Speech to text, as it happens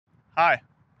Hi,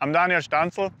 I'm Daniel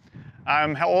Stanzel.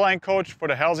 I'm OLine coach for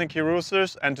the Helsinki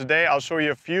Roosters, and today I'll show you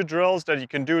a few drills that you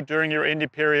can do during your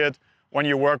indie period when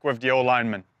you work with the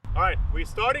O-lineman. All right, we're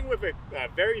starting with a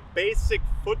very basic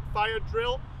foot fire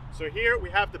drill. So here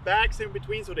we have the bags in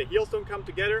between so the heels don't come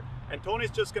together, and Tony's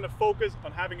just gonna focus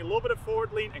on having a little bit of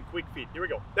forward lean and quick feet. Here we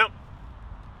go, down.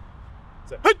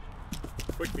 So,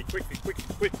 quick feet, quick feet, quick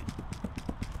feet, quick feet.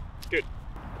 Good.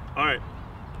 All right,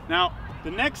 now the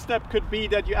next step could be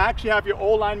that you actually have your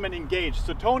O-lineman engaged.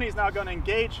 So Tony's now gonna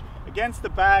engage against the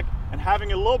bag and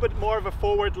having a little bit more of a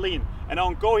forward lean. And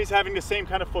on go, he's having the same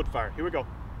kind of foot fire. Here we go.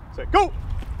 So go.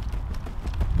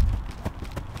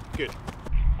 Good.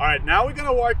 All right, now we're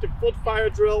gonna work the foot fire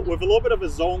drill with a little bit of a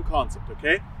zone concept,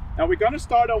 okay? Now we're gonna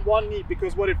start on one knee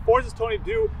because what it forces Tony to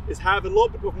do is have a little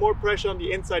bit of more pressure on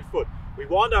the inside foot. We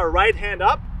want our right hand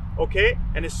up, okay?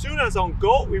 And as soon as on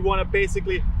go, we wanna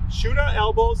basically shoot our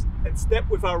elbows and step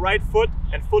with our right foot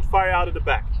and foot fire out of the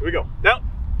back. Here we go, down.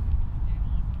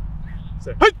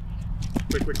 So, quick,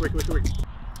 quick, quick, quick, quick.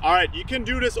 All right, you can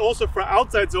do this also for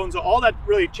outside zone. So all that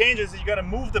really changes is you gotta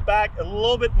move the back a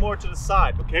little bit more to the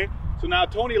side, okay? So now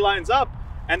Tony lines up,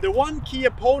 and the one key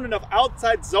opponent of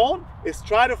outside zone is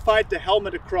try to fight the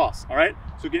helmet across, all right?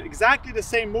 So get exactly the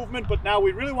same movement, but now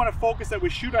we really wanna focus that we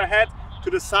shoot our head to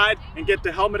the side and get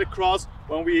the helmet across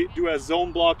when we do a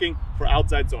zone blocking for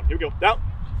outside zone. Here we go, down.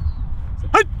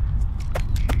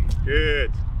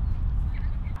 Good.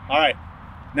 All right,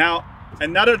 now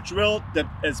another drill that,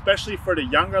 especially for the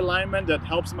younger lineman, that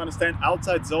helps them understand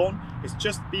outside zone is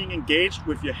just being engaged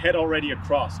with your head already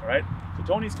across, all right? So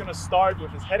Tony's gonna start with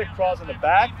his head across in the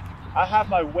back. I have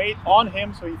my weight on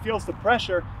him so he feels the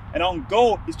pressure, and on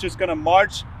go, he's just gonna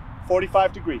march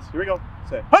 45 degrees. Here we go,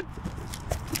 say, hut!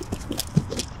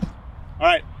 All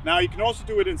right, now you can also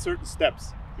do it in certain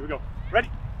steps. Here we go, ready?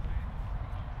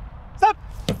 Step,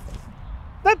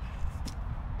 step,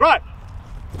 right.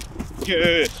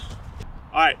 Good.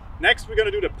 All right, next we're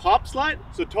gonna do the pop slide.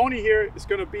 So Tony here is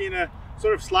gonna be in a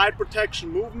sort of slide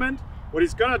protection movement. What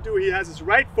he's gonna do, he has his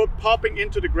right foot popping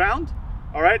into the ground.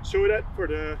 All right, show that for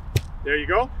the, there you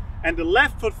go. And the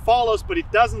left foot follows, but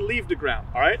it doesn't leave the ground,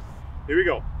 all right? Here we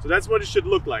go. So that's what it should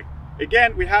look like.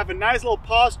 Again, we have a nice little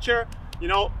posture, you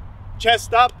know,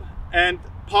 chest up and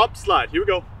pop slide. Here we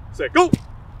go. Say, go.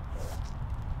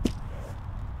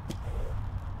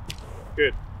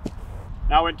 Good.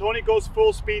 Now when Tony goes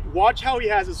full speed, watch how he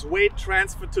has his weight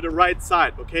transferred to the right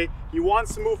side, okay? He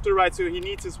wants to move to the right, so he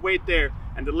needs his weight there,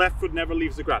 and the left foot never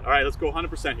leaves the ground. All right, let's go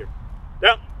 100% here.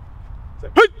 Down. Say,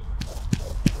 hey.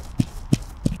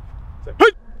 Say,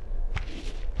 hey.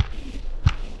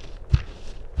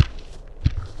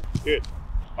 Good.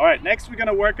 All right, next we're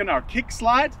gonna work on our kick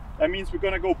slide. That means we're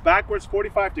gonna go backwards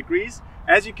 45 degrees.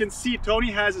 As you can see,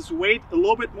 Tony has his weight a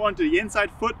little bit more into the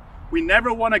inside foot. We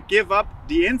never wanna give up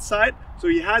the inside, so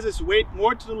he has his weight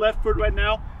more to the left foot right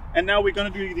now. And now we're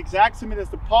gonna do the exact same as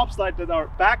the pop slide, that our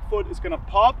back foot is gonna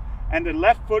pop and the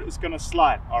left foot is gonna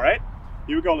slide, all right?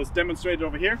 Here we go, let's demonstrate it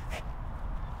over here.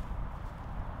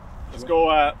 Let's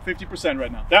go 50%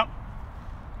 right now, down.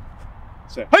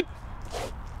 Say, hey.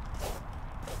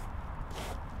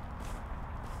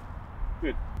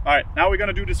 Good. All right, now we're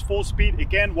gonna do this full speed.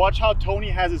 Again, watch how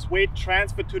Tony has his weight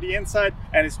transferred to the inside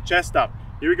and his chest up.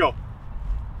 Here we go.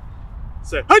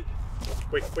 Say, hey.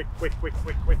 Quick, quick, quick, quick,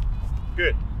 quick, quick.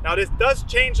 Good. Now this does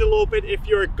change a little bit if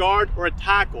you're a guard or a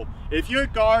tackle. If you're a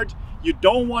guard, you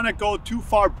don't wanna go too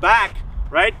far back,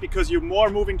 right? Because you're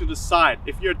more moving to the side.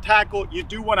 If you're a tackle, you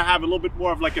do wanna have a little bit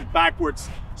more of like a backwards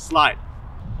slide.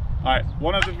 All right,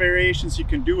 one of the variations you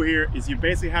can do here is you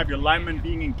basically have your lineman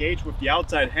being engaged with the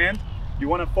outside hand. You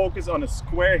want to focus on a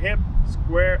square hip,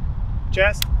 square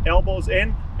chest, elbows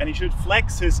in, and he should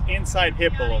flex his inside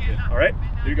hip a little bit, all right?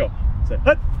 Here you go. Say,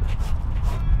 hut.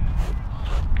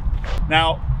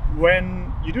 Now,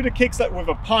 when you do the kick slide with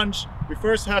a punch, we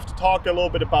first have to talk a little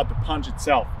bit about the punch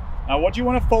itself. Now, what you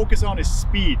want to focus on is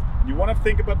speed. You want to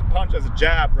think about the punch as a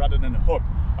jab rather than a hook.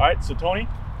 All right, so Tony,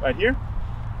 right here.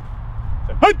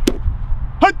 Say, hut.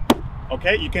 Hut.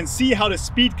 Okay, you can see how the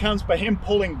speed comes by him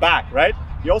pulling back, right?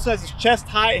 He also has his chest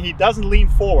high and he doesn't lean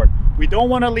forward. We don't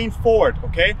want to lean forward,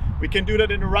 okay? We can do that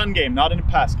in the run game, not in the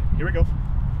pass game. Here we go.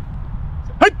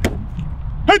 Hey!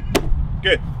 Hey!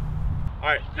 Good. All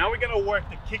right, now we're gonna work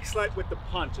the kick slide with the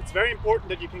punch. It's very important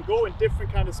that you can go in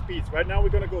different kind of speeds. Right now we're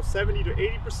gonna go 70 to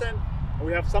 80%, and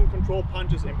we have some control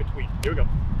punches in between. Here we go.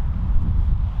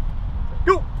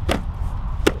 Go!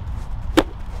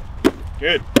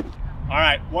 Good. All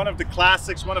right, one of the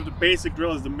classics, one of the basic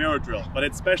drills is the mirror drill, but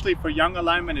especially for younger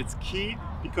linemen, it's key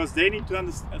because they need to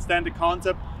understand the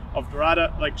concept of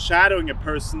rather like shadowing a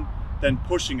person than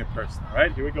pushing a person. All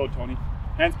right, here we go, Tony.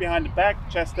 Hands behind the back,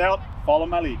 chest out, follow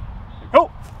my lead.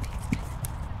 Go!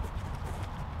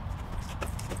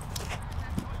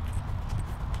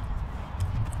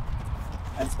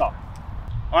 And stop.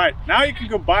 All right, now you can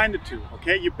combine the two,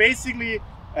 okay? You basically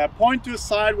point to a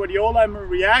side where the O-lineman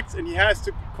reacts and he has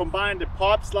to combine the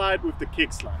pop slide with the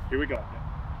kick slide. Here we go.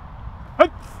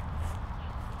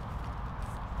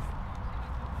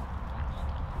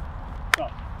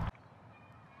 Stop.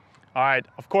 All right,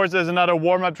 of course there's another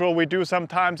warm-up drill we do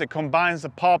sometimes. It combines the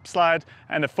pop slide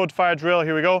and the foot fire drill.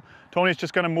 Here we go. Tony's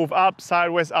just gonna move up,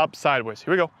 sideways.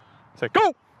 Here we go. Say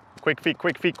go! Quick feet,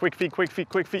 quick feet, quick feet, quick feet,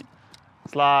 quick feet.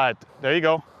 Slide, there you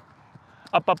go.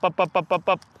 Up, up, up, up, up, up,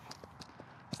 up.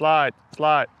 Slide,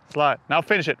 slide, slide. Now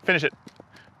finish it, finish it.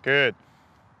 Good.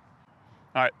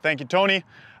 All right, thank you, Tony.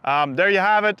 There you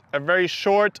have it, a very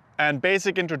short and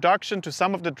basic introduction to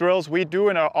some of the drills we do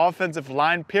in our offensive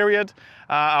line period.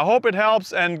 I hope it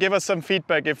helps, and give us some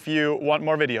feedback if you want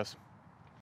more videos.